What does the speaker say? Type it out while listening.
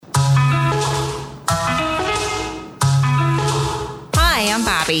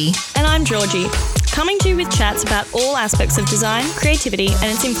Barbie. And I'm Georgie, coming to you with chats about all aspects of design, creativity and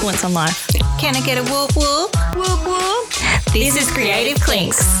its influence on life. Can I get a whoop whoop? Whoop whoop. This is Creative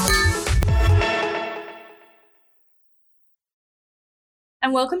Clinks.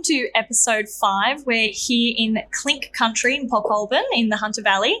 And welcome to episode 5. We're here in Clink Country in Port Colborne in the Hunter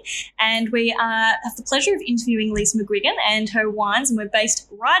Valley, and we have the pleasure of interviewing Lisa McGuigan and her wines, and we're based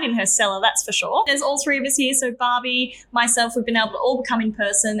right in her cellar, that's for sure. There's all three of us here, so Barbie, myself, we've been able to all come in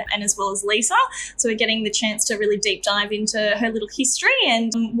person, and as well as Lisa, so we're getting the chance to really deep dive into her little history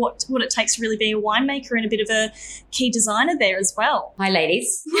and what it takes to really be a winemaker and a bit of a key designer there as well. Hi,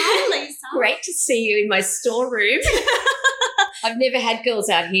 ladies. Hi, Lisa. Great to see you in my storeroom. I've never had girls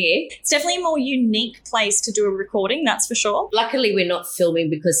out here. It's definitely a more unique place to do a recording, that's for sure. Luckily, we're not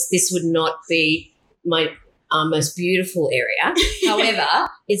filming because this would not be my most beautiful area. However,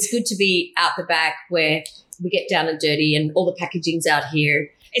 it's good to be out the back where we get down and dirty and all the packaging's out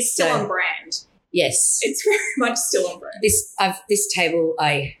here. It's still on brand. Yes. It's very much still on brand. This table,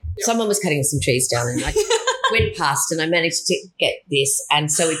 someone was cutting some trees down and I went past and I managed to get this,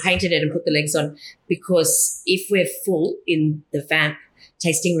 and so we painted it and put the legs on because if we're full in the vamp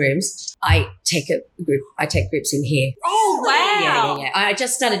tasting rooms, I take groups in here. Oh, wow. Yeah. I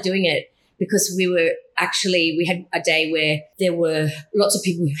just started doing it because we had a day where there were lots of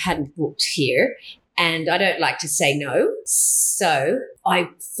people who hadn't booked here, and I don't like to say no. So I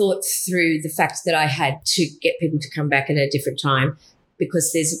thought through the fact that I had to get people to come back at a different time,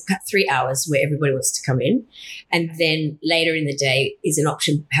 because there's 3 hours where everybody wants to come in, and then later in the day is an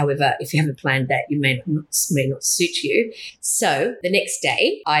option. However, if you haven't planned that, you may not suit you. So the next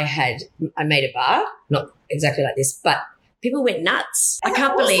day I made a bar, not exactly like this, but people went nuts. I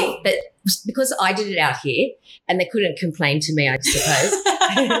can't believe that because I did it out here and they couldn't complain to me, I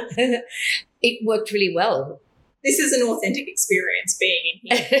suppose. It worked really well. This is an authentic experience being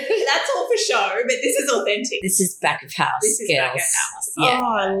in here. That's all for show, but this is authentic. This is back of house, This is girls. back of house. Yeah.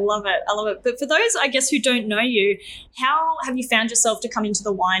 Oh, I love it. But for those, I guess, who don't know you, how have you found yourself to come into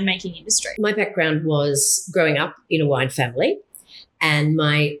the winemaking industry? My background was growing up in a wine family, and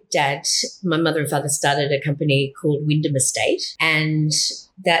my mother and father started a company called Wyndham Estate, and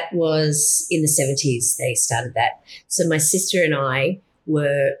that was in the 70s they started that. So my sister and I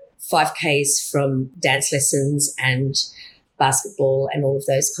were 5Ks from dance lessons and basketball and all of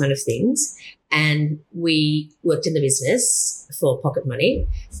those kind of things. And we worked in the business for pocket money.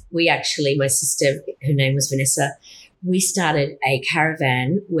 My sister, her name was Vanessa, we started a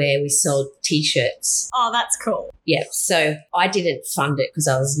caravan where we sold T-shirts. Oh, that's cool. Yeah. So I didn't fund it because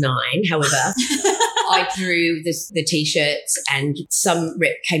I was 9. However, I drew the T-shirts, and some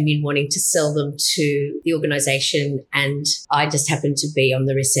rep came in wanting to sell them to the organisation, and I just happened to be on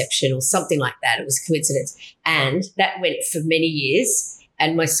the reception or something like that. It was a coincidence. And that went for many years.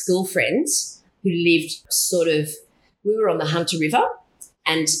 And my school friends who lived we were on the Hunter River,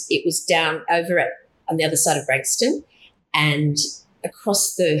 and it was down over on the other side of Branxton, and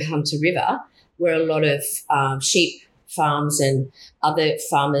across the Hunter River were a lot of sheep farms and other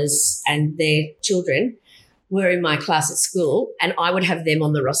farmers, and their children were in my class at school, and I would have them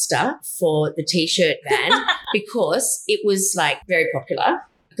on the roster for the T-shirt van because it was very popular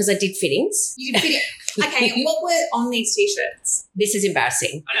because I did fittings. You did fit it. Okay, and what were on these T-shirts? This is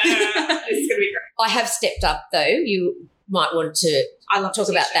embarrassing. No. This is going to be great. I have stepped up though. You might want to I love talk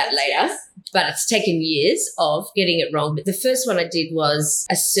about that later. Yes. But it's taken years of getting it wrong. But the first one I did was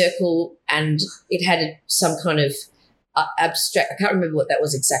a circle, and it had some kind of abstract, I can't remember what that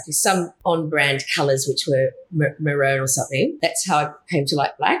was exactly, some on-brand colours which were maroon or something. That's how I came to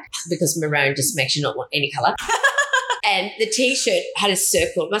like black, because maroon just makes you not want any colour. And the T-shirt had a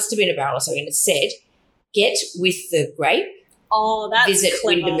circle, it must have been a barrel or something, and it said, "Get with the grape, Oh, that's visit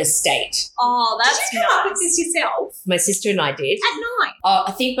clever. Wyndham Estate." Oh, that's Did you come up nice. with this yourself? My sister and I did. At 9?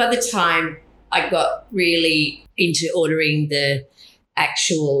 I think by the time I got really into ordering the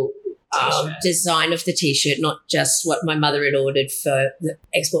actual T-shirt. design of the T-shirt, not just what my mother had ordered for the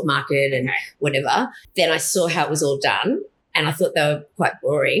export market and whatever, then I saw how it was all done, and I thought they were quite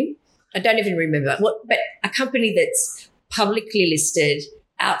boring. I don't even remember but a company that's publicly listed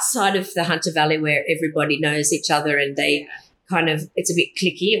outside of the Hunter Valley where everybody knows each other and they it's a bit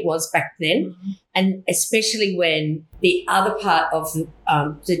cliquey. It was back then. Mm-hmm. And especially when the other part of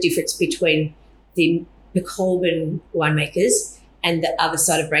the difference between the McGuigan winemakers and the other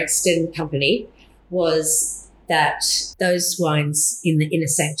side of Branxton company was that those wines in the inner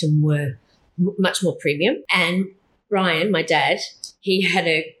sanctum were much more premium. And Brian, my dad, he had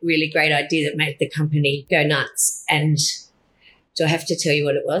a really great idea that made the company go nuts. And do I have to tell you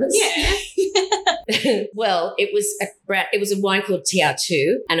what it was? Yeah. Well, it was a wine called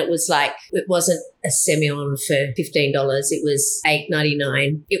TR2, and it wasn't a Semillon for $15. It was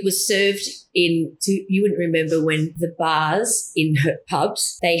 $8.99. It was served you wouldn't remember when the bars in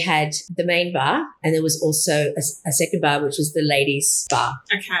pubs, they had the main bar and there was also a second bar, which was the ladies' bar.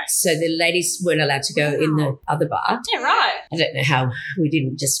 Okay. So the ladies weren't allowed to go in the other bar. Yeah, right. I don't know how we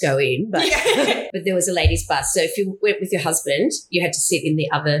didn't just go in, but but there was a ladies' bar. So if you went with your husband, you had to sit in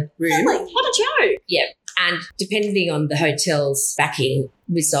the other room. What a joke. Yeah. And depending on the hotel's backing,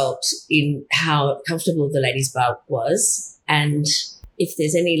 result in how comfortable the ladies' bar was. And if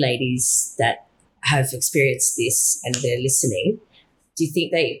there's any ladies that have experienced this and they're listening, do you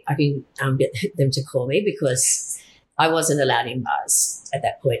think I can get them to call me? Because I wasn't allowed in bars at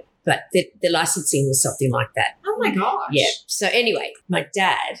that point. But the licensing was something like that. Oh, my gosh. Yeah. So anyway, my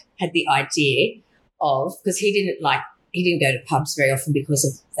dad had the idea of, because he didn't go to pubs very often because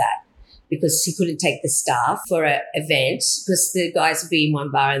of that, because he couldn't take the staff for an event because the guys would be in one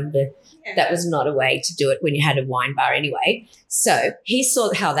bar and that was not a way to do it when you had a wine bar anyway. So he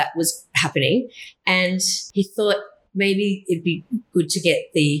saw how that was happening and he thought maybe it'd be good to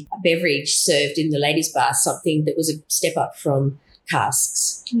get the beverage served in the ladies' bar, something that was a step up from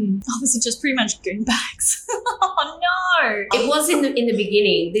casks. Oh, was it just pretty much goon bags? Oh, no. It was in the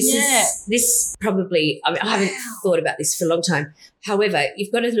beginning. This probably, I haven't thought about this for a long time. However,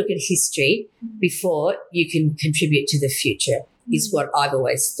 you've got to look at history before you can contribute to the future, is what I've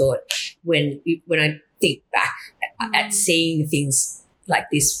always thought when I think back at seeing things like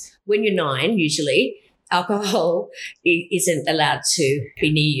this. When you're 9, usually, alcohol isn't allowed to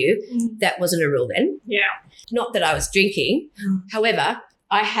be near you. That wasn't a rule then. Yeah. Not that I was drinking. However,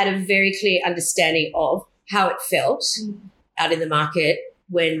 I had a very clear understanding of how it felt out in the market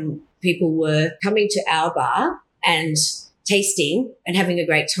when people were coming to our bar and tasting and having a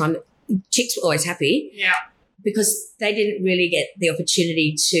great time. Chicks were always happy. Yeah. Because they didn't really get the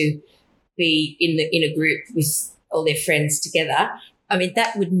opportunity to be in a group with all their friends together. I mean,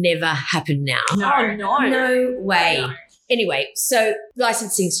 that would never happen now. No. Oh, no. No way. No. Anyway, so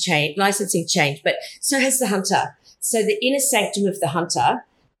licensing changed, but so has the Hunter. So the inner sanctum of the Hunter,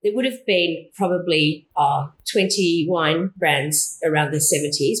 there would have been probably 20 wine brands around the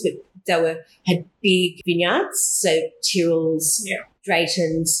 70s, but they had big vineyards, so Tyrrells,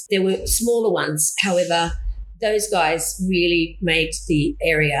 Draytons. There were smaller ones. However, those guys really made the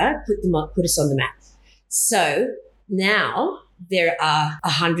area, put us on the map. So now there are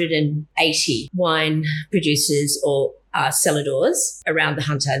 180 wine producers or celladors around the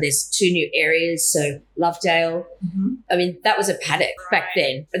Hunter. There's 2 new areas, so Lovedale. I mean, that was a paddock back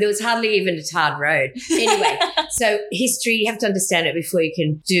then, but there was hardly even a tarred road. Anyway, so history, you have to understand it before you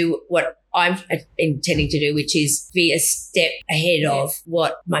can do what I'm intending to do, which is be a step ahead of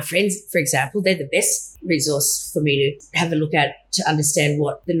what my friends, for example, they're the best resource for me to have a look at to understand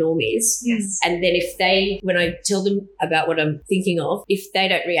what the norm is. Yes. And then when I tell them about what I'm thinking of, if they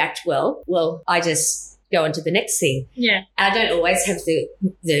don't react well, I just go on to the next thing. Yeah. I don't always have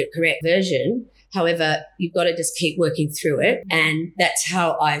the correct version. However, you've got to just keep working through it. And that's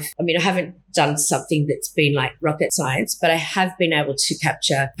how I haven't done something that's been like rocket science, but I have been able to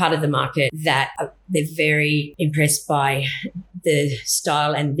capture part of the market that they're very impressed by the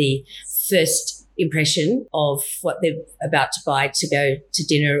style and the first impression of what they're about to buy to go to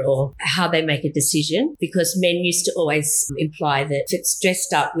dinner or how they make a decision. Because men used to always imply that if it's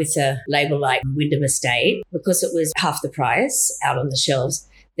dressed up with a label like Wyndham Estate, because it was half the price out on the shelves,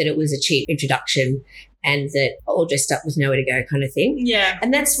 that it was a cheap introduction and that all dressed up with nowhere to go kind of thing. Yeah.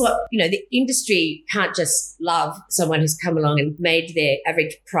 And that's what, the industry can't just love someone who's come along and made their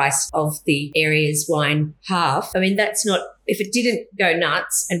average price of the area's wine half. I mean, that's not, if it didn't go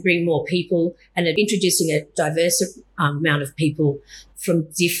nuts and bring more people and introducing a diverse amount of people from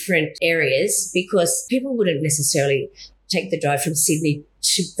different areas, because people wouldn't necessarily take the drive from Sydney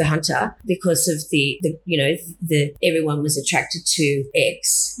to the Hunter because of the everyone was attracted to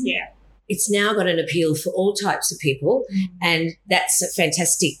X. Yeah. It's now got an appeal for all types of people, and that's a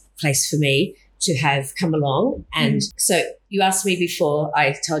fantastic place for me to have come along. And so you asked me before,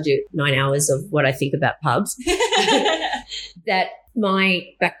 I told you 9 hours of what I think about pubs, that my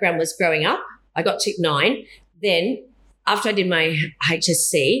background was growing up. I got to 9. Then after I did my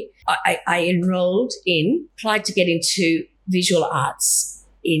HSC, I applied to get into visual arts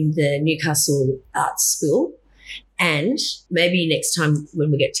in the Newcastle Arts School. And maybe next time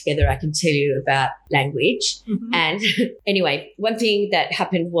when we get together, I can tell you about language. And anyway, one thing that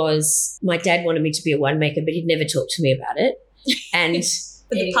happened was my dad wanted me to be a winemaker, but he'd never talked to me about it. And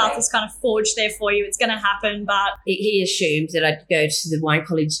But the path was kind of forged there for you. It's going to happen, but... He assumed that I'd go to the wine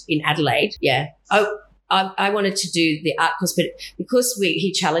college in Adelaide. Yeah. I wanted to do the art course, but because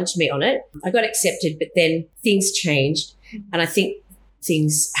he challenged me on it, I got accepted, but then things changed, and I think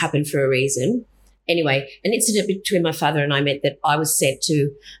things happened for a reason. Anyway, an incident between my father and I meant that I was sent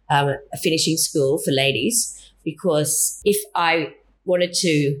to a finishing school for ladies, because if I wanted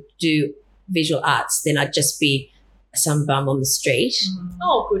to do visual arts, then I'd just be some bum on the street.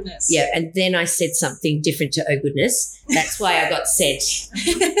 Oh, goodness. Yeah, and then I said something different to oh, goodness. That's why I got sent.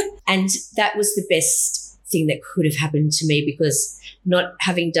 And that was the best thing that could have happened to me, because not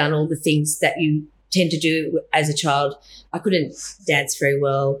having done all the things that you tend to do as a child, I couldn't dance very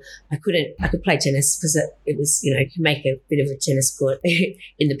well. I could play tennis because it was, you can make a bit of a tennis court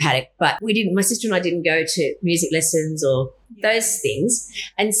in the paddock. But my sister and I didn't go to music lessons or those things.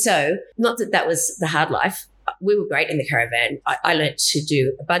 And so, not that was the hard life. We were great in the caravan. I learned to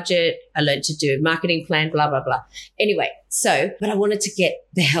do a budget. I learned to do a marketing plan, blah, blah, blah. Anyway, but I wanted to get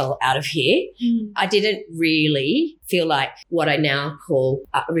the hell out of here. I didn't really feel like what I now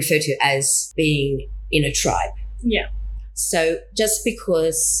refer to as being in a tribe. Yeah. So just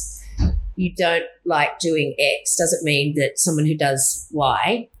because you don't like doing X doesn't mean that someone who does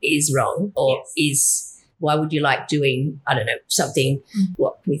Y is wrong or why would you like doing, I don't know, something,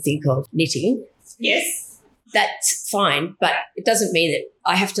 what we think of knitting. Yes. That's fine, but it doesn't mean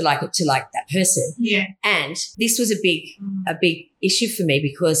that I have to like it to like that person. Yeah. And this was a big issue for me,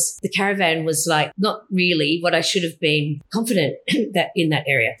 because the caravan was like not really what I should have been confident that in that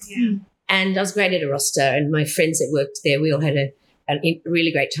area. Yeah. And I was great at a roster, and my friends that worked there, we all had a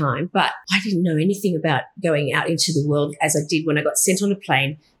really great time. But I didn't know anything about going out into the world as I did when I got sent on a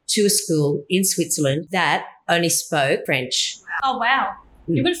plane to a school in Switzerland that only spoke French. Oh, wow.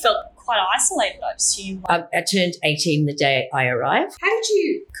 You would have felt quite isolated, I assume. I turned 18 the day I arrived. How did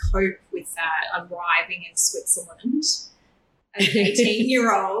you cope with that, arriving in Switzerland as an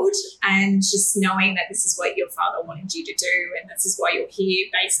 18-year-old and just knowing that this is what your father wanted you to do and this is why you're here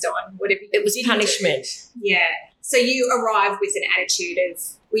based on whatever you It was punishment. Yeah. So you arrived with an attitude of,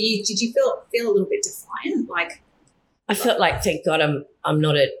 did you feel a little bit defiant? Like, I felt like, thank God I'm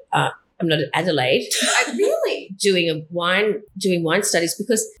not at Adelaide. Really? doing wine studies,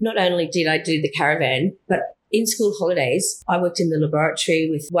 because not only did I do the caravan, but in school holidays, I worked in the laboratory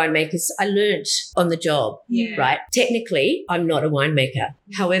with winemakers. I learnt on the job, right? Technically, I'm not a winemaker.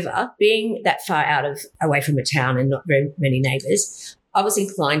 However, being that far away from a town and not very many neighbours, I was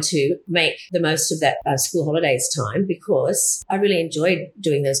inclined to make the most of that school holidays time, because I really enjoyed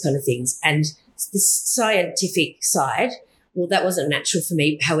doing those kind of things. And the scientific side, well, that wasn't natural for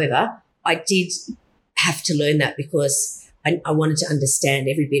me. However, I did have to learn that because I wanted to understand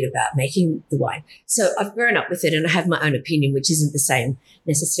every bit about making the wine. So I've grown up with it, and I have my own opinion, which isn't the same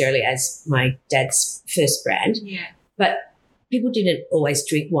necessarily as my dad's first brand. Yeah. But people didn't always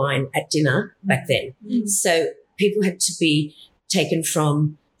drink wine at dinner back then. So people had to be taken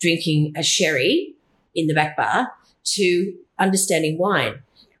from drinking a sherry in the back bar to understanding wine,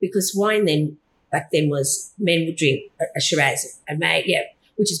 because wine back then was men would drink a Shiraz,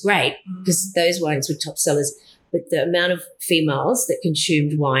 which is great because those wines were top sellers. But the amount of females that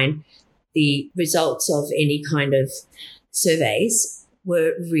consumed wine, the results of any kind of surveys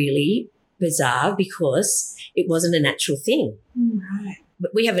were really bizarre, because it wasn't a natural thing. Right.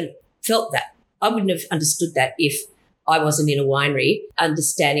 But we haven't felt that. I wouldn't have understood that if I wasn't in a winery,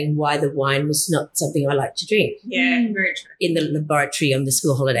 understanding why the wine was not something I like to drink. Yeah, very true. In the laboratory on the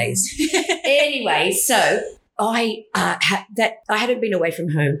school holidays. Anyway, so I hadn't been away from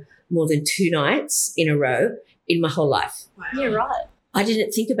home more than 2 nights in a row in my whole life. Wow. Yeah, right. I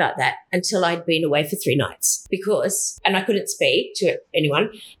didn't think about that until I'd been away for 3 nights, and I couldn't speak to anyone.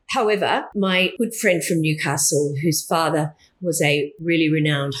 However, my good friend from Newcastle, whose father was a really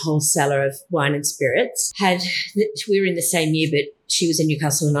renowned wholesaler of wine and spirits, we were in the same year, but she was in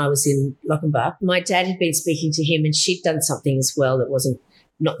Newcastle and I was in Lochinvar. My dad had been speaking to him, and she'd done something as well that wasn't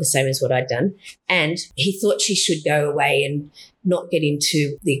not the same as what I'd done. And he thought she should go away and not get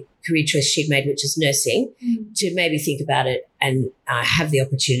into the career choice she'd made, which is nursing, to maybe think about it and have the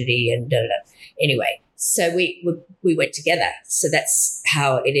opportunity and da-da-da. Anyway, so we went together. So that's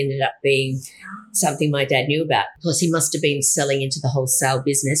how it ended up being something my dad knew about, because he must have been selling into the wholesale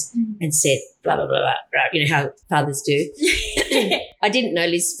business and said, blah, blah, blah, blah, blah, you know how fathers do. I didn't know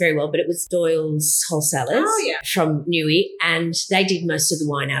Liz very well, but it was Doyle's Wholesalers from Newey, and they did most of the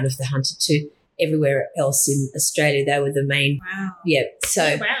wine out of the Hunter to everywhere else in Australia. They were the main. Wow. Yeah.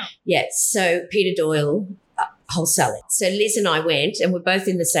 So, so Peter Doyle wholesaling. So Liz and I went, and we're both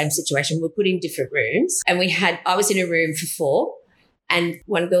in the same situation. We're put in different rooms, and I was in a room for 4 And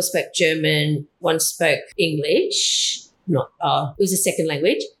one girl spoke German, one spoke English. It was a second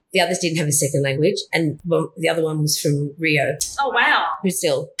language. The others didn't have a second language. And the other one was from Rio, Oh, wow.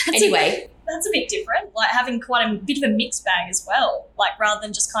 Brazil. That's Anyway, That's a bit different, like having quite a bit of a mixed bag as well, like rather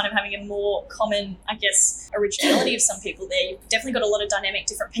than just kind of having a more common, I guess, originality of some people there. You've definitely got a lot of dynamic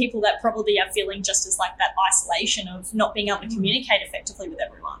different people that probably are feeling just as like that isolation of not being able to communicate effectively with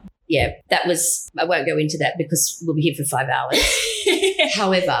everyone. yeah, I won't go into that because we'll be here for 5 hours.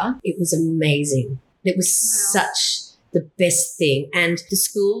 However, it was amazing. It was such the best thing. And the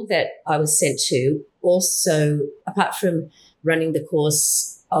school that I was sent to also, apart from running the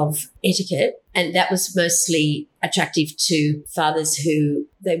course of etiquette, and that was mostly attractive to fathers who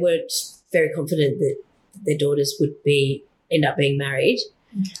they weren't very confident that their daughters would end up being married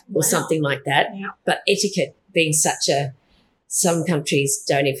or something like that. Yeah. But etiquette being some countries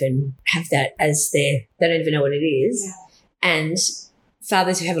don't even have that they don't even know what it is. Yeah. And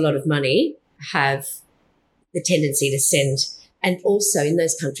fathers who have a lot of money have the tendency to send, and also in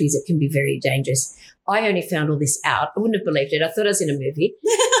those countries it can be very dangerous. I only found all this out. I wouldn't have believed it. I thought I was in a movie.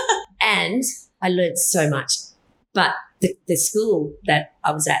 And I learned so much. But the school that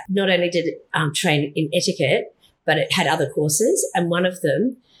I was at not only did it train in etiquette, but it had other courses. And one of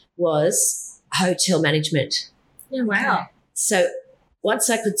them was hotel management. Yeah, wow. So once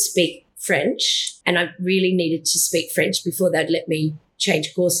I could speak French, and I really needed to speak French before they'd let me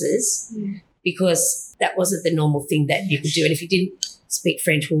change courses, because that wasn't the normal thing that you could do. And if you didn't speak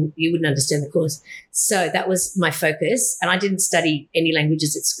French, well, you wouldn't understand the course. So that was my focus. And I didn't study any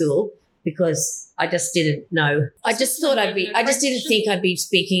languages at school because I just didn't know. I just didn't think I'd be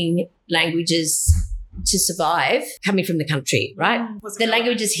speaking languages to survive coming from the country, right? The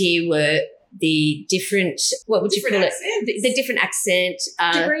languages here were the different, what would you call it? The different accent,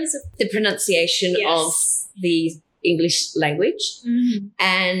 Degrees of the pronunciation of the English language.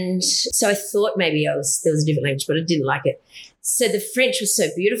 And so I thought maybe there was a different language, but I didn't like it. So the French was so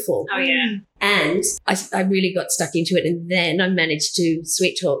beautiful. Oh, yeah. And I really got stuck into it. And then I managed to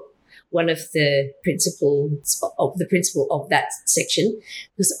sweet talk one of the principal of that section,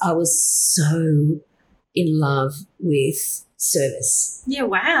 because I was so in love with service. Yeah,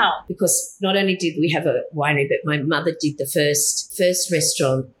 wow. Because not only did we have a winery, but my mother did the first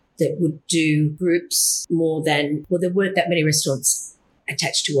restaurant that would do groups more than, well, there weren't that many restaurants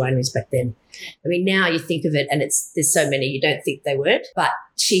attached to wineries back then. I mean, now you think of it and there's so many, you don't think they weren't. But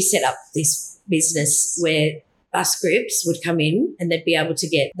she set up this business where bus groups would come in and they'd be able to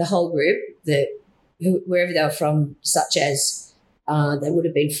get the whole group, wherever they were from, such as they would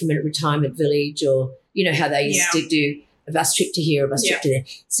have been from a retirement village, or, you know, how they used to do a bus trip to here, a bus trip to there.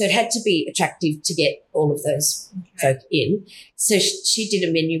 So it had to be attractive to get all of those folk in. So she did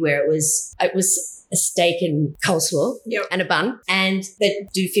a menu where it was a steak and coleslaw and a bun, and they'd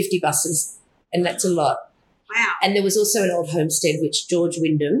do 50 buses, and that's a lot. Wow. And there was also an old homestead, which George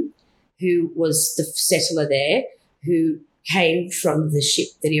Wyndham, who was the settler there, who came from the ship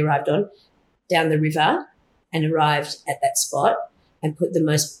that he arrived on down the river and arrived at that spot and put the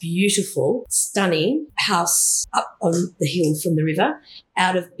most beautiful, stunning house up on the hill from the river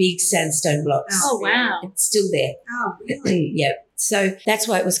out of big sandstone blocks. Oh, wow. It's still there. Oh, really? Yeah. So that's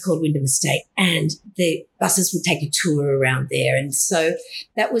why it was called Wyndham Estate. And the buses would take a tour around there. And so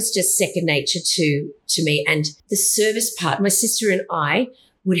that was just second nature to me. And the service part, my sister and I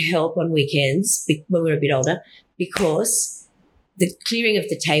would help on weekends when we were a bit older, because the clearing of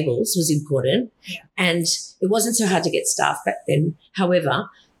the tables was important, and it wasn't so hard to get staff back then. However,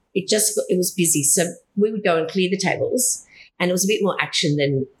 it was busy. So we would go and clear the tables, and it was a bit more action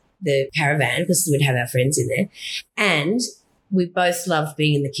than the caravan because we'd have our friends in there. And we both loved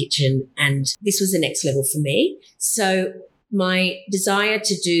being in the kitchen, and this was the next level for me. So my desire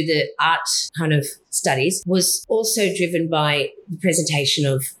to do the art kind of studies was also driven by the presentation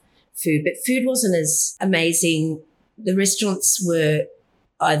of food, but food wasn't as amazing. The restaurants were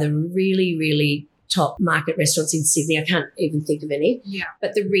either really, really top market restaurants in Sydney. I can't even think of any. Yeah.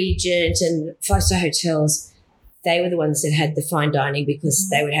 But the Regent and five-star hotels, they were the ones that had the fine dining, because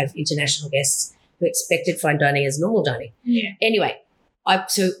they would have international guests who expected fine dining as normal dining. Yeah. Anyway, I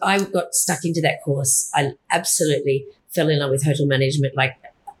got stuck into that course. I absolutely fell in love with hotel management. I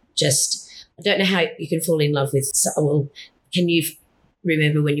don't know how you can fall in love with, well, can you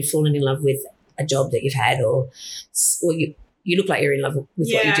remember when you've fallen in love with a job that you've had, or you look like you're in love with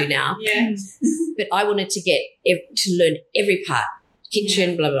what you do now. Yeah. But I wanted to learn every part,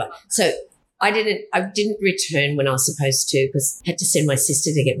 kitchen, blah, blah, blah. So I didn't return when I was supposed to, because I had to send my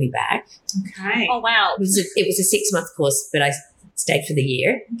sister to get me back. Okay. Oh, wow. It was a 6-month course, but I stayed for the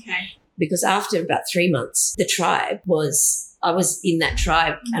year. Okay. because after about 3 months, I was in that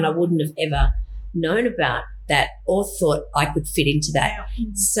tribe and I wouldn't have ever known about that or thought I could fit into that.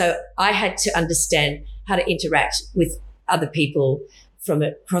 So I had to understand how to interact with other people from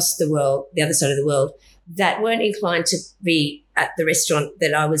across the world, the other side of the world, that weren't inclined to be at the restaurant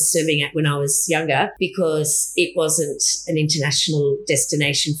that I was serving at when I was younger, because it wasn't an international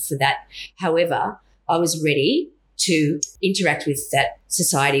destination for that. However, I was ready to interact with that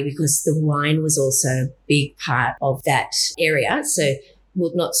society because the wine was also a big part of that area. So,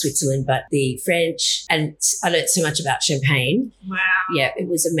 well, not Switzerland, but the French. And I learned so much about champagne. Wow. Yeah, it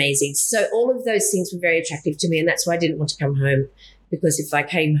was amazing. So all of those things were very attractive to me, and that's why I didn't want to come home, because if I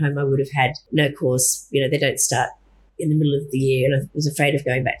came home, I would have had no course. You know, they don't start in the middle of the year, and I was afraid of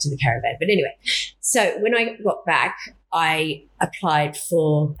going back to the caravan. But anyway, so when I got back, I applied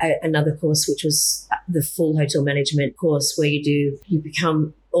for another course, which was the full hotel management course, where you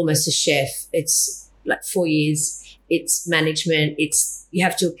become almost a chef. It's like 4 years. It's management. You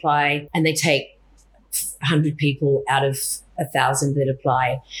have to apply, and they take 100 people out of 1,000 that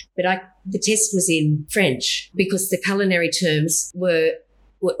apply. But the test was in French because the culinary terms were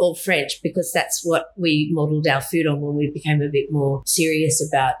all French, because that's what we modelled our food on when we became a bit more serious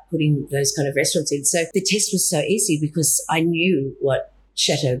about putting those kind of restaurants in. So the test was so easy because I knew what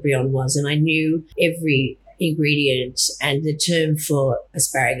Chateaubriand was, and I knew every ingredient and the term for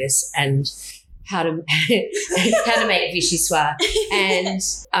asparagus and how to make vichyssoise.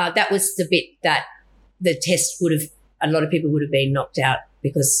 And that was the bit that the test a lot of people would have been knocked out,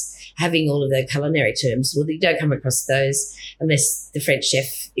 because having all of the culinary terms, well, you don't come across those unless the French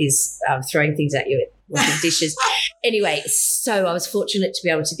chef is throwing things at you at dishes. Anyway, so I was fortunate to be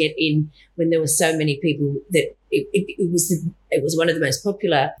able to get in when there were so many people that it was one of the most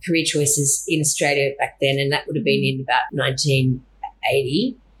popular career choices in Australia back then, and that would have been in about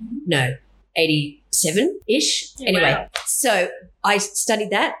 1980. No, 87-ish. Anyway, Wow. So I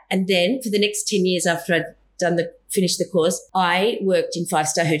studied that, and then for the next 10 years after I'd finished the course, I worked in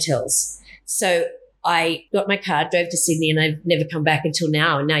 5-star hotels. So I got my car, drove to Sydney, and I've never come back until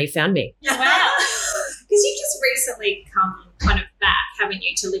now, and now you found me. Wow. Because you just recently come kind of back, haven't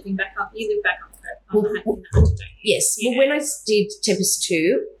you, to living back up? You live back up in the Hunter, don't you? Yes. Yeah. Well, when I did Tempest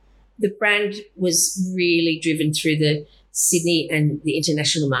 2, the brand was really driven through the Sydney and the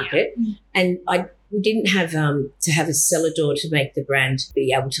international market. Yeah. And we didn't have to have a cellar door to make the brand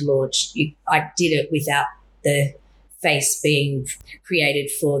be able to launch. I did it without the face being created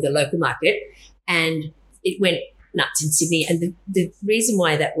for the local market, and it went nuts in Sydney. And the reason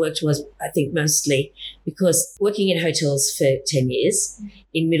why that worked was, I think, mostly because working in hotels for 10 years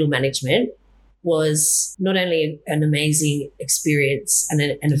in middle management was not only an amazing experience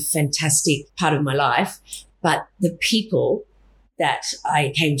and a fantastic part of my life, but the people that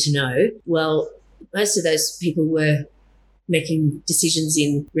I came to know, well, most of those people were making decisions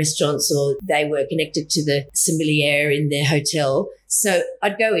in restaurants, or they were connected to the sommelier in their hotel. So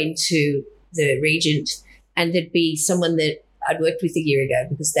I'd go into the Regent and there'd be someone that I'd worked with a year ago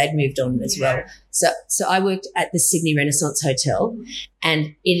because they'd moved on as well. So I worked at the Sydney Renaissance Hotel,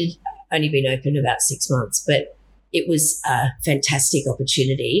 and it had only been open about 6 months, but it was a fantastic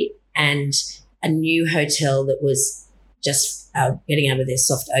opportunity, and a new hotel that was just getting out of their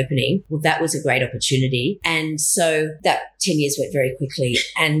soft opening. Well, that was a great opportunity. And so that 10 years went very quickly.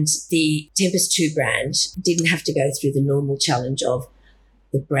 And the Tempest 2 brand didn't have to go through the normal challenge of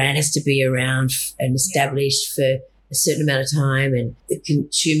the brand has to be around and established for a certain amount of time, and the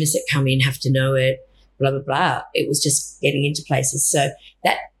consumers that come in have to know it, blah, blah, blah. It was just getting into places. So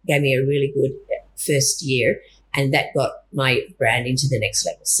that gave me a really good first year, and that got my brand into the next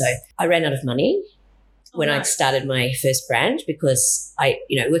level. So I ran out of money when I started my first brand, because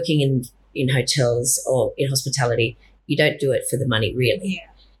working in hotels or in hospitality, you don't do it for the money, really.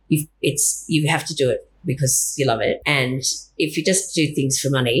 Yeah. You have to do it because you love it. And if you just do things for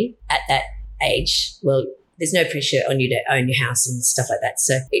money at that age, well, there's no pressure on you to own your house and stuff like that.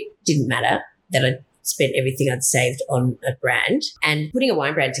 So it didn't matter that I spent everything I'd saved on a brand. And putting a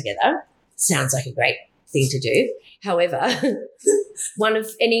wine brand together sounds like a great thing to do. However, one of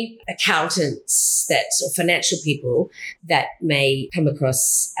any accountants or financial people that may come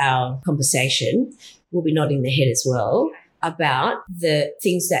across our conversation will be nodding their head as well about the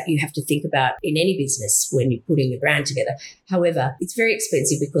things that you have to think about in any business when you're putting the brand together. However, it's very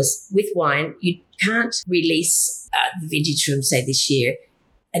expensive because with wine, you can't release the vintage from, say, this year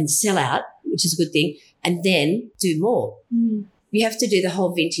and sell out, which is a good thing, and then do more. You have to do the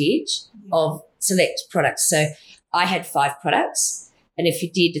whole vintage of select products. So I had 5 products, and if you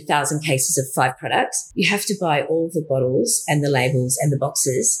did 1,000 cases of 5 products, you have to buy all the bottles and the labels and the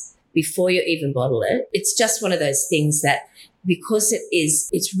boxes before you even bottle it. It's just one of those things that because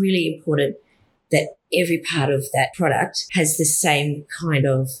it's really important that every part of that product has the same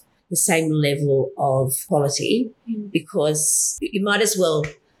level of quality, because you might as well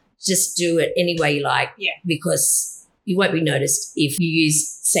just do it any way you like, because you won't be noticed if you use,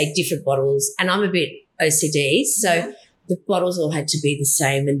 say, different bottles. And I'm a bit OCD, so the bottles all had to be the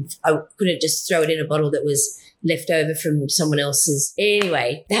same, and I couldn't just throw it in a bottle that was left over from someone else's.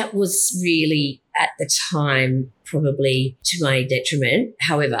 Anyway, that was really at the time probably to my detriment.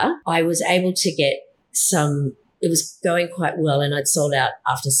 However, I was able to get it was going quite well, and I'd sold out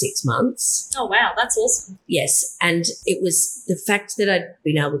after 6 months. Oh, wow. That's awesome. Yes. And it was the fact that I'd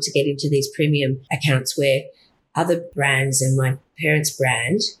been able to get into these premium accounts where other brands and my parents'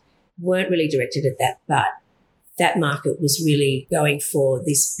 brand weren't really directed at that, but that market was really going for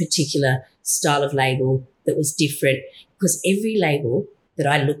this particular style of label that was different, because every label that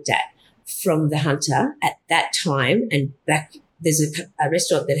I looked at from the Hunter at that time, and back, there's a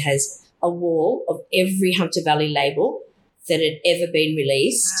restaurant that has a wall of every Hunter Valley label that had ever been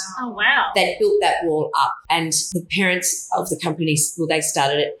released. Oh, wow. They built that wall up, and the parents of the company, well, they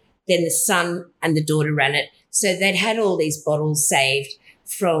started it, then the son and the daughter ran it. So they'd had all these bottles saved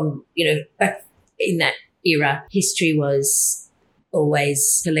from, back in that era. History was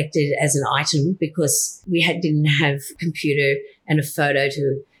always collected as an item because we didn't have a computer and a photo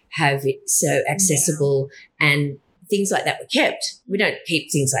to have it so accessible, and things like that were kept. We don't keep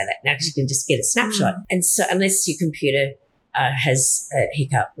things like that now because you can just get a snapshot. And so unless your computer has a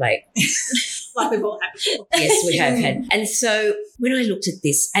hiccup, like we've all had before. Yes, we have had. And so when I looked at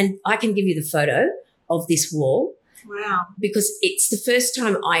this, and I can give you the photo of this wall. Wow. Because it's the first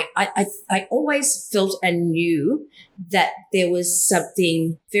time I always felt and knew that there was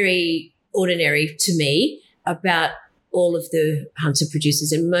something very ordinary to me about all of the Hunter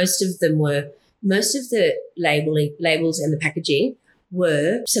producers, and most of the labels and the packaging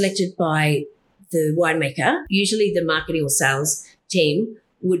were selected by the winemaker. Usually the marketing or sales team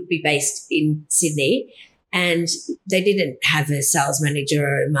would be based in Sydney, and they didn't have a sales manager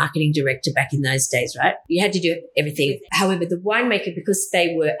or a marketing director back in those days, right? You had to do everything. However, the winemaker, because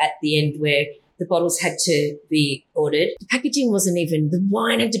they were at the end where the bottles had to be ordered, the packaging wasn't even, the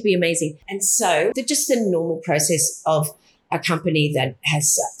wine had to be amazing. And so just the normal process of a company that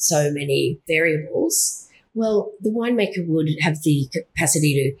has so many variables, well, the winemaker would have the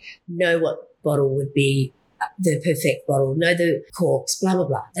capacity to know what bottle would be the perfect bottle, know the corks, blah, blah,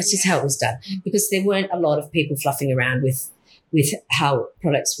 blah. That's just how it was done, because there weren't a lot of people fluffing around with how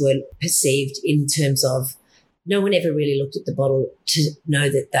products were perceived, in terms of no one ever really looked at the bottle to know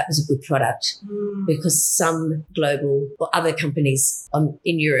that that was a good product, because some global or other companies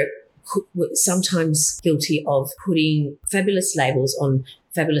in Europe were sometimes guilty of putting fabulous labels on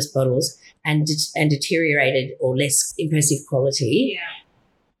fabulous bottles and deteriorated or less impressive quality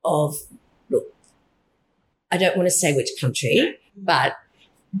of, look, I don't want to say which country, but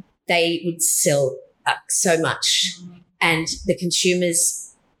they would sell so much. And the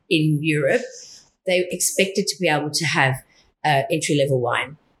consumers in Europe, they expected to be able to have entry-level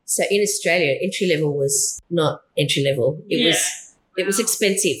wine. So in Australia, entry-level was not entry-level. It was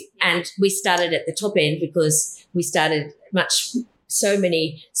expensive. And we started at the top end because we started so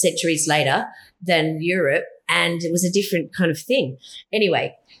many centuries later than Europe, and it was a different kind of thing.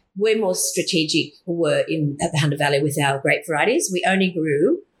 Anyway, we're more strategic at the Hunter Valley with our grape varieties. We only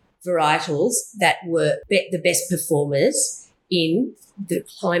grew varietals that were the best performers in the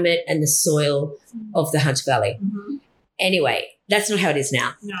climate and the soil of the Hunter Valley. Anyway, that's not how it is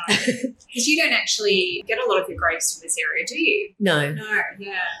now. No, because you don't actually get a lot of your grapes from this area, do you? No. No,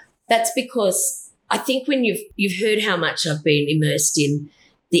 yeah. That's because I think when you've heard how much I've been immersed in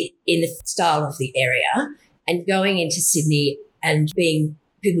the style of the area, and going into Sydney and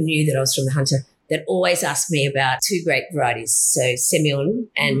people knew that I was from the Hunter, that always asked me about two grape varieties, so Semillon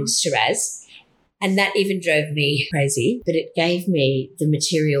and Shiraz. And that even drove me crazy, but it gave me the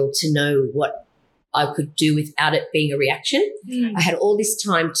material to know what I could do without it being a reaction. I had all this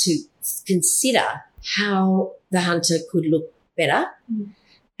time to consider how the Hunter could look better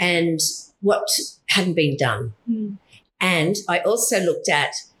and what hadn't been done. And I also looked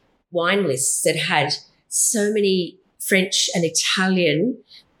at wine lists that had so many French and Italian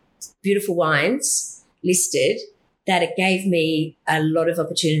beautiful wines listed that it gave me a lot of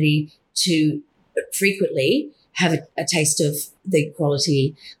opportunity to frequently have a taste of the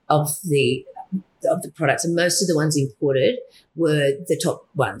quality of the products. And most of the ones imported were the top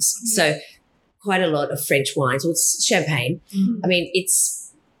ones. So quite a lot of French wines, or champagne. I mean,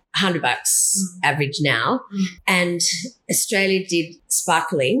 $100 average now. And Australia did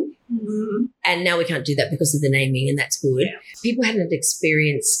sparkling, and now we can't do that because of the naming, and that's good. Yeah. People hadn't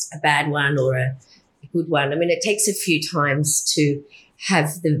experienced a bad one or a good one. I mean, it takes a few times to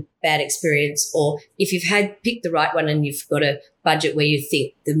have the bad experience, or if you've picked the right one and you've got a budget where you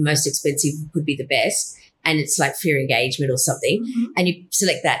think the most expensive could be the best, and it's like Fear Engagement or something, and you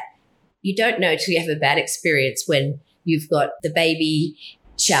select that. You don't know till you have a bad experience when you've got the baby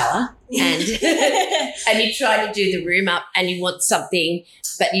shower and and you're trying to do the room up and you want something,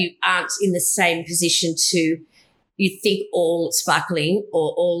 but you aren't in the same position to, you think all sparkling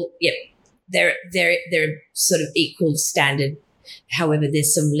or all, they're sort of equal standard. However,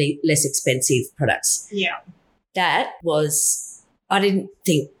 there's some less expensive products. Yeah. That was, I didn't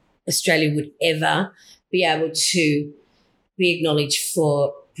think Australia would ever be able to be acknowledged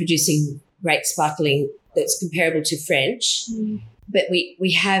for producing great sparkling that's comparable to French. But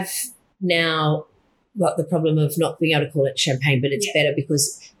we have now got the problem of not being able to call it champagne, but it's better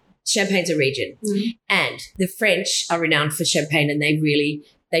because Champagne's a region. And the French are renowned for champagne, and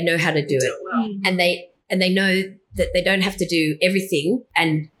they know how to do it. Well. And they know that they don't have to do everything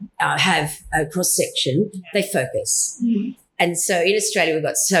and have a cross-section. They focus. And so in Australia, we've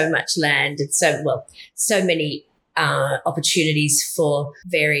got so much land and so many opportunities for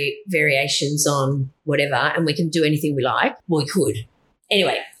variations on whatever, and we can do anything we like. Well, we could.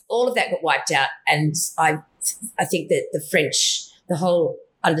 Anyway, all of that got wiped out, and I think that the French, the whole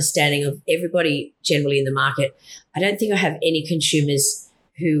understanding of everybody generally in the market, I don't think I have any consumers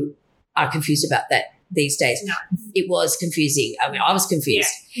who are confused about that these days. No. It was confusing. I mean, I was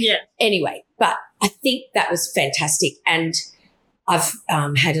confused. Yeah. Anyway, but I think that was fantastic, and I've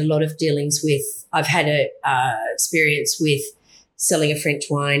had a lot of dealings with, I've had a experience with selling a French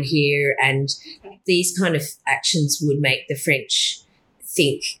wine here, and these kind of actions would make the French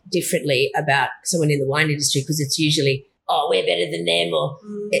think differently about someone in the wine industry, because it's usually, oh, we're better than them, or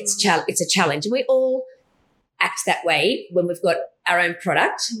it's a challenge. And we all act that way when we've got our own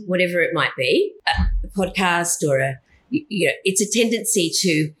product, whatever it might be, a podcast or it's a tendency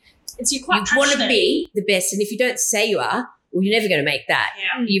to, you want to be the best. And if you don't say you are, well, you're never going to make that.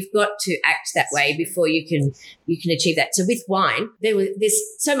 Yeah. You've got to act that way before you can achieve that. So with wine, there's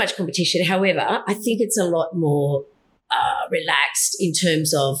so much competition. However, I think it's a lot more relaxed in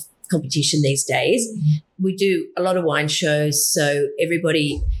terms of competition these days. We do a lot of wine shows, so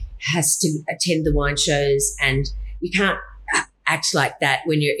everybody has to attend the wine shows, and you can't act like that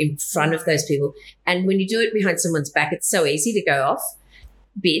when you're in front of those people. And when you do it behind someone's back, it's so easy to go off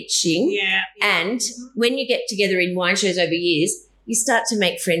bitching. Yeah. And when you get together in wine shows over years, you start to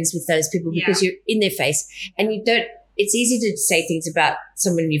make friends with those people because you're in their face, and it's easy to say things about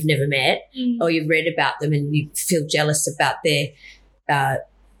someone you've never met or you've read about them and you feel jealous about their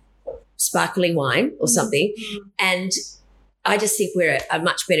sparkling wine or something. And I just think we're a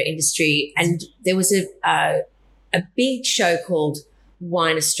much better industry. And there was a big show called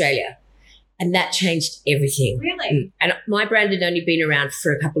Wine Australia, and that changed everything. Really? And my brand had only been around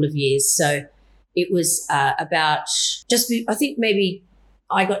for a couple of years. So it was about I think maybe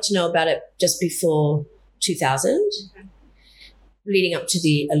I got to know about it just before 2000, leading up to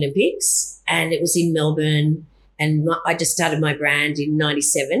the Olympics. And it was in Melbourne. And I just started my brand in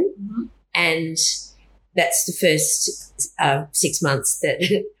 97. And that's the first 6 months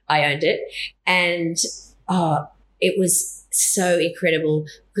that I owned it. And it was so incredible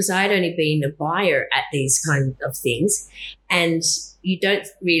because I had only been a buyer at these kind of things, and you don't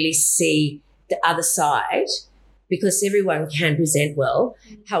really see the other side because everyone can present well.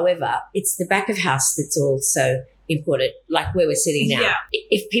 However, it's the back of house that's also important, like where we're sitting now. Yeah.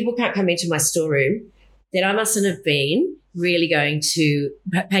 If people can't come into my storeroom, then I mustn't have been really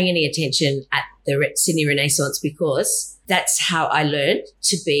paying any attention at the Sydney Renaissance, because that's how I learned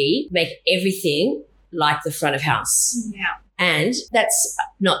to make everything like the front of house. Yeah. And that's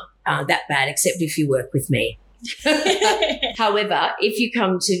not that bad, except if you work with me. However, if you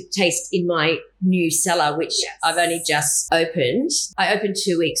come to taste in my new cellar, which I've only just opened, I opened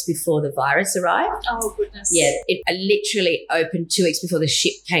 2 weeks before the virus arrived. Oh, goodness. Yeah, I literally opened 2 weeks before the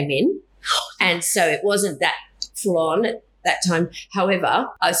ship came in. And so it wasn't that full on at that time. However,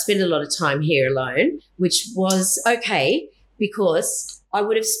 I spent a lot of time here alone, which was okay because I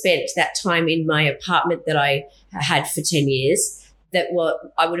would have spent that time in my apartment that I had for 10 years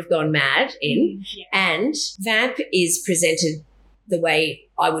I would have gone mad in. Yeah. And Vamp is presented the way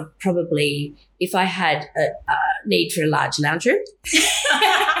I would probably, if I had a need for a large lounge room.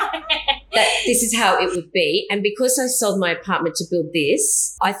 that this is how it would be. And because I sold my apartment to build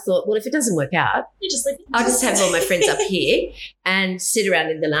this, I thought, well, if it doesn't work out, I'll just have all my friends up here and sit around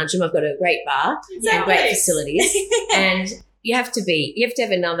in the lounge room. I've got a great bar and great facilities. And you have to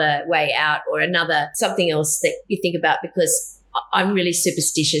have another way out or something else that you think about, because I'm really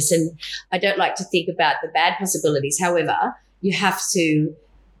superstitious and I don't like to think about the bad possibilities. However, you have to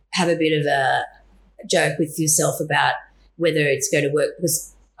have a bit of a joke with yourself about whether it's going to work,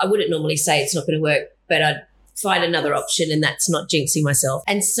 because I wouldn't normally say it's not going to work, but I'd find another option, and that's not jinxing myself.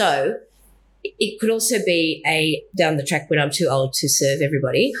 And so it could also be down the track when I'm too old to serve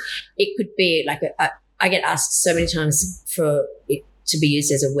everybody. It could be like I get asked so many times for it to be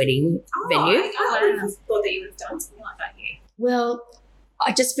used as a wedding venue. I would have thought that you would have done something like that here. Well,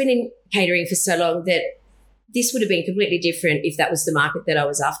 I've just been in catering for so long that this would have been completely different if that was the market that I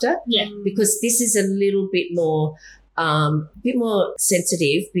was after. Yeah. Because this is a little bit more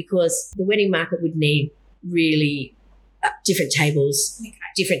sensitive, because the wedding market would need really different tables,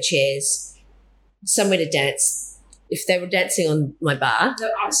 different chairs, somewhere to dance. If they were dancing on my bar, No,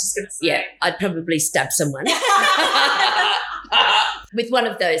 I was just going to say. yeah, I'd probably stab someone with one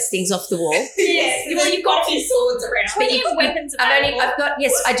of those things off the wall. Yes. Well, you've got a few swords around. Plenty of weapons available.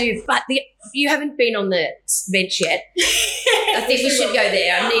 Yes, I do. But you haven't been on the bench yet. I think we should go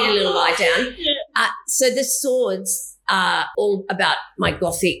there. I need a little lie down. Yeah. So the swords are all about my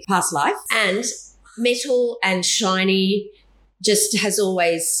Gothic past life, and metal and shiny just has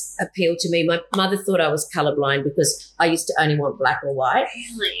always appealed to me. My mother thought I was colourblind because I used to only want black or white.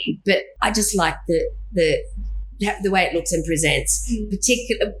 Really? But I just like the way it looks and presents,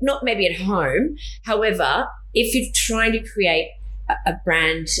 particular, not maybe at home. However, if you're trying to create a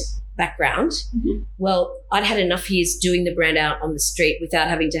brand background, well, I'd had enough years doing the brand out on the street without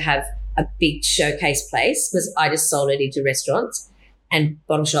having to have a big showcase place, because I just sold it into restaurants and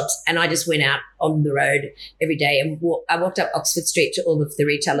bottle shops, and I just went out on the road every day and I walked up Oxford Street to all of the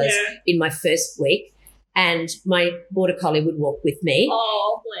retailers in my first week, and my border collie would walk with me.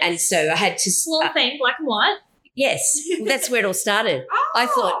 Oh, bless. And so I had to Small thing, black and white. Yes, that's where it all started. I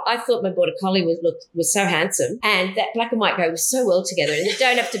thought my border collie was so handsome, and that black and white go so well together. And you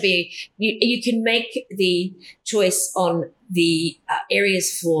don't have to be. You can make the choice on the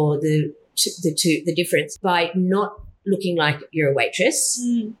areas for the difference by not looking like you're a waitress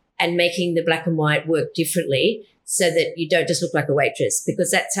and making the black and white work differently, so that you don't just look like a waitress,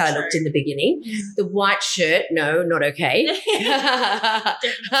 because that's how I looked in the beginning. The white shirt, no, not okay.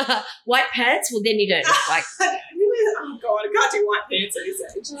 White pants, well, then you don't look like. Oh, God, I can't do white pants at this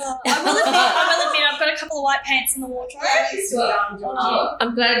age. I will admit, I've got a couple of white pants in the wardrobe.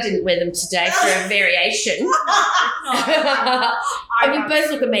 I'm glad I didn't wear them today for a variation. And you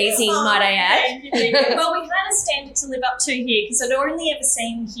both look amazing, might I add. Thank you. Well, we had a standard to live up to here, because I'd only ever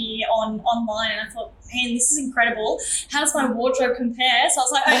seen here online, and I thought, man, this is incredible. How does my wardrobe compare? So I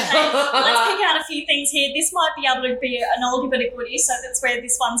was like, okay, let's pick out a few things here. This might be able to be an oldie but a goodie, so that's where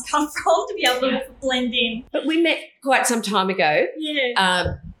this one's come from, to be able to blend in. But we met quite some time ago,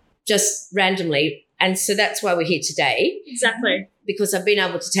 Yeah, just randomly, and so that's why we're here today, exactly. because I've been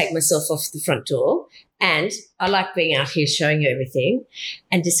able to take myself off the front door, and I like being out here showing you everything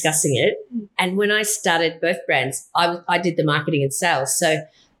and discussing it. And when I started both brands, I did the marketing and sales, so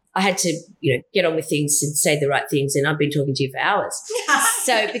I had to, get on with things and say the right things, and I've been talking to you for hours.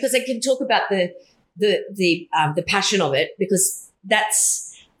 So because I can talk about the passion of it, because that's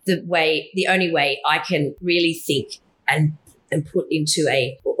the only way I can really think and put into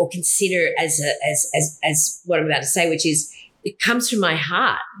or consider as what I'm about to say, which is it comes from my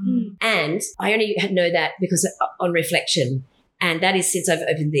heart. And I only know that because on reflection, and that is since I've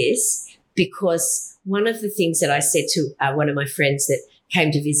opened this, because one of the things that I said to one of my friends that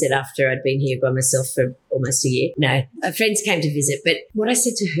came to visit after I'd been here by myself for almost a year. No, friends came to visit, but what I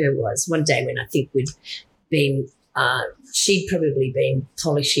said to her was one day when I think we'd been she'd probably been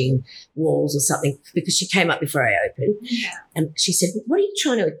polishing walls or something, because she came up before I opened, and she said, "What are you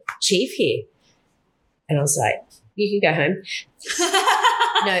trying to achieve here?" And I was like, "You can go home."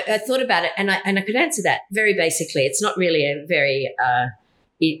 No, I thought about it, and I could answer that very basically. It's not really a very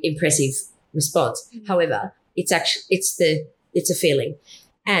impressive response. However, it's a feeling.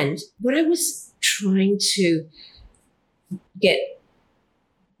 And what I was trying to get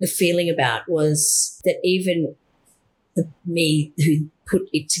the feeling about was that even me who put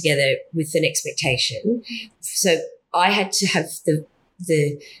it together with an expectation, so I had to have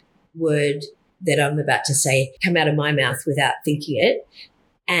the word that I'm about to say come out of my mouth without thinking it.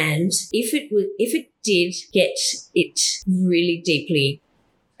 And if it did get it really deeply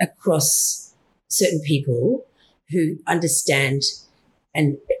across certain people who understand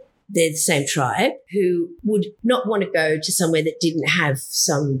and they're the same tribe, who would not want to go to somewhere that didn't have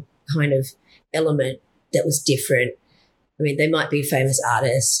some kind of element that was different. I mean, they might be a famous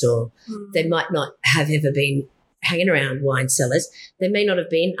artist, or they might not have ever been hanging around wine cellars. They may not have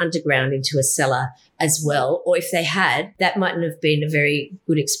been underground into a cellar as well, or if they had, that mightn't have been a very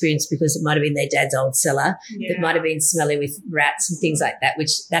good experience because it might have been their dad's old cellar that might have been smelly with rats and things like that,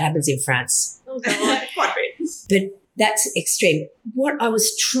 which that happens in France. Oh, God. Quite a bit. But that's extreme. What I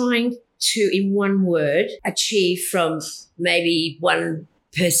was trying to, in one word, achieve from maybe one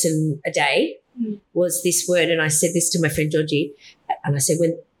person a day was this word. And I said this to my friend Georgie, and I said,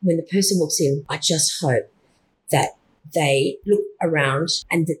 when the person walks in, I just hope that they look around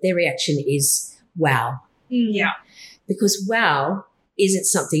and that their reaction is wow. Yeah. Because wow isn't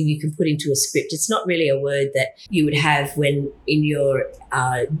something you can put into a script. It's not really a word that you would have when you're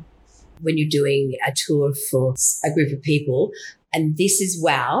doing a tour for a group of people, and this is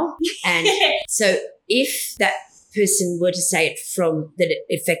wow. And so if that person were to say it from that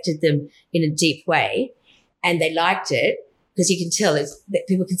it affected them in a deep way and they liked it, because you can tell that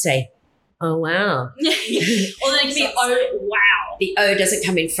people can say, oh, wow. Or they can be, oh, wow. The O doesn't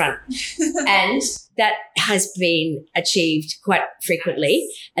come in front. And that has been achieved quite frequently.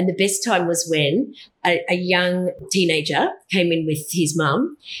 And the best time was when a young teenager came in with his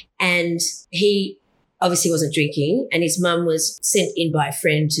mum, and he obviously wasn't drinking, and his mum was sent in by a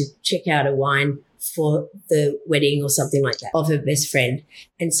friend to check out a wine for the wedding or something like that of her best friend.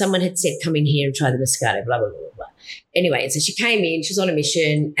 And someone had said, come in here and try the Moscato, blah, blah, blah, blah. Anyway, so she came in, she was on a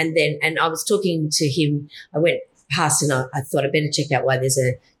mission, and I was talking to him. I went past and I thought I'd better check out why there's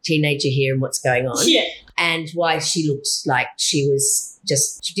a teenager here and what's going on. Yeah. And why she looked like she was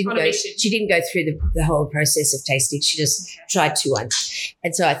just, she didn't go through the whole process of tasting. She just tried 2 wines.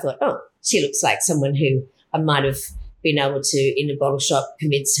 And so I thought, oh, she looks like someone who I might have been able to, in a bottle shop,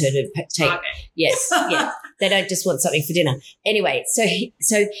 convince her to take. Okay. Yes, yeah. They don't just want something for dinner. Anyway, so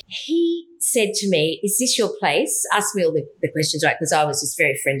he said to me, is this your place? Asked me all the questions, right, because I was just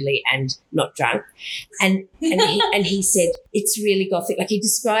very friendly and not drunk. And he said, it's really gothic. Like, he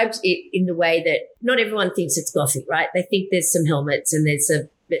described it in the way that not everyone thinks it's gothic, right? They think there's some helmets and there's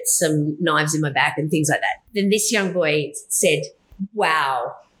some knives in my back and things like that. Then this young boy said,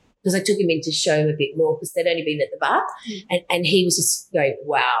 wow, because I took him in to show him a bit more because they'd only been at the bar. And he was just going,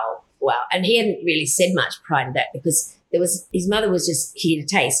 wow. And he hadn't really said much prior to that because his mother was just here to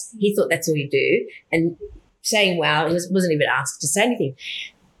taste. He thought that's all you do. And saying wow, he wasn't even asked to say anything.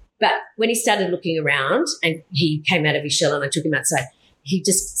 But when he started looking around and he came out of his shell and I took him outside, he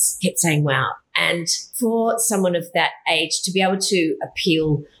just kept saying wow. And for someone of that age to be able to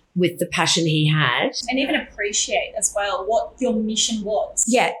appeal with the passion he had. And even appreciate as well what your mission was.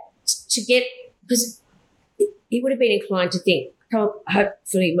 Yeah, to get, because he would have been inclined to think,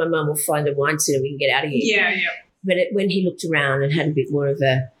 hopefully my mum will find a wine soon and we can get out of here. Yeah. But when he looked around and had a bit more of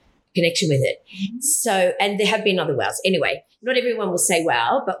a connection with it. So, and there have been other wows. Anyway, not everyone will say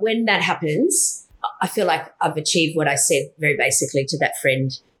wow, but when that happens, I feel like I've achieved what I said very basically to that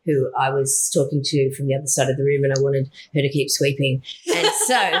friend who I was talking to from the other side of the room, and I wanted her to keep sweeping. And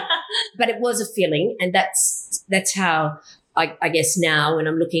so, but it was a feeling, and that's how I guess now when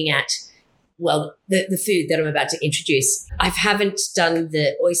I'm looking at, well, the food that I'm about to introduce, I haven't done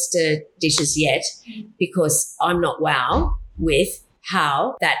the oyster dishes yet because I'm not wow with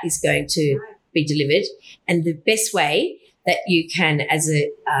how that is going to be delivered. And the best way that you can, as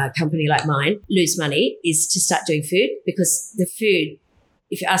a company like mine, lose money is to start doing food, because the food,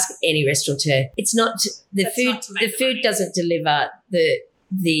 if you ask any restaurateur, it's not the food. The food doesn't deliver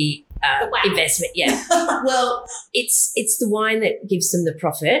the wow. investment. Yeah. Well, it's the wine that gives them the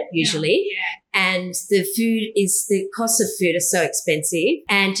profit usually. Yeah. And the costs of food are so expensive,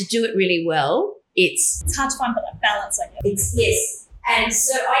 and to do it really well, it's hard to find that balance, I guess. Yes. And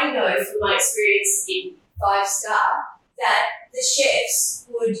so I know from my experience in 5-star that the chefs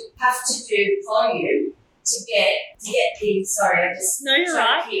would have to do volume to get the, sorry, I just no, you're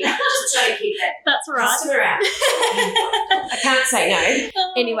right. Just trying to keep that that's right. customer out. I can't say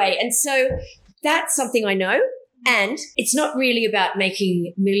no. Anyway, and so that's something I know. And it's not really about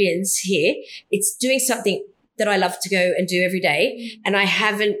making millions here. It's doing something that I love to go and do every day. And I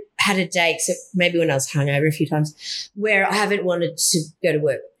haven't had a day, except maybe when I was hungover a few times, where I haven't wanted to go to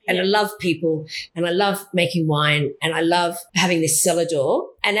work. And I love people, and I love making wine, and I love having this cellar door.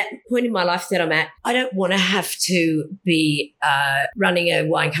 And at the point in my life that I'm at, I don't want to have to be running a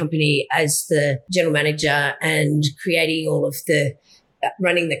wine company as the general manager and creating all of the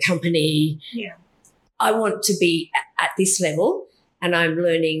running the company. Yeah. I want to be at this level, and I'm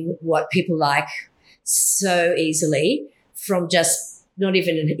learning what people like so easily from just not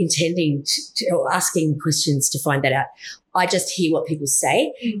even intending or asking questions to find that out. I just hear what people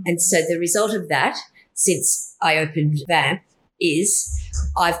say. And so the result of that, since I opened VAMP, is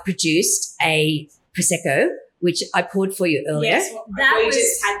I've produced a Prosecco, which I poured for you earlier. Yes, we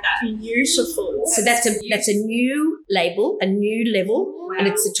just had that. Beautiful. So that's a new label, a new level, Wow. and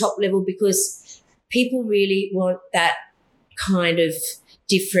it's the top level because people really want that kind of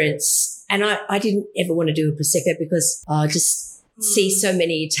difference. And I didn't ever want to do a Prosecco because I just see so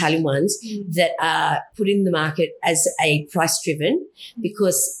many Italian ones that are put in the market as a price-driven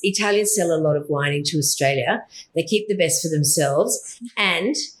because Italians sell a lot of wine into Australia. They keep the best for themselves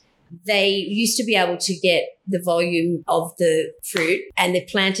and they used to be able to get the volume of the fruit and they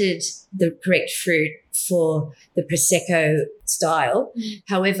planted the correct fruit for the Prosecco style.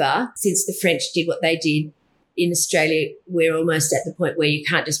 However, since the French did what they did in Australia, we're almost at the point where you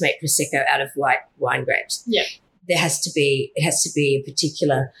can't just make Prosecco out of white wine grapes. Yeah. It has to be a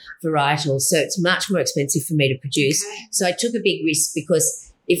particular varietal. So it's much more expensive for me to produce. Okay. So I took a big risk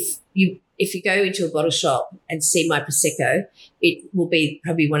because if you go into a bottle shop and see my Prosecco, it will be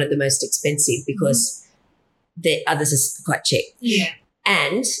probably one of the most expensive because the others are quite cheap. Yeah.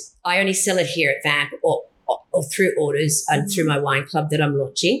 And I only sell it here at VAMP or through orders and through my wine club that I'm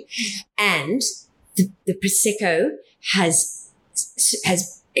launching. And the Prosecco has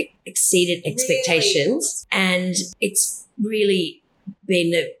exceeded expectations and it's really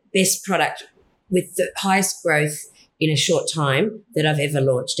been the best product with the highest growth in a short time that I've ever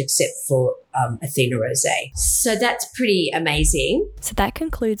launched except for Athena Rosé. So that's pretty amazing. So that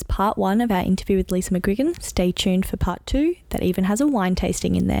concludes part 1 of our interview with Lisa McGuigan. Stay tuned for part 2 that even has a wine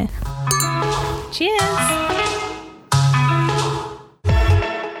tasting in there. Cheers.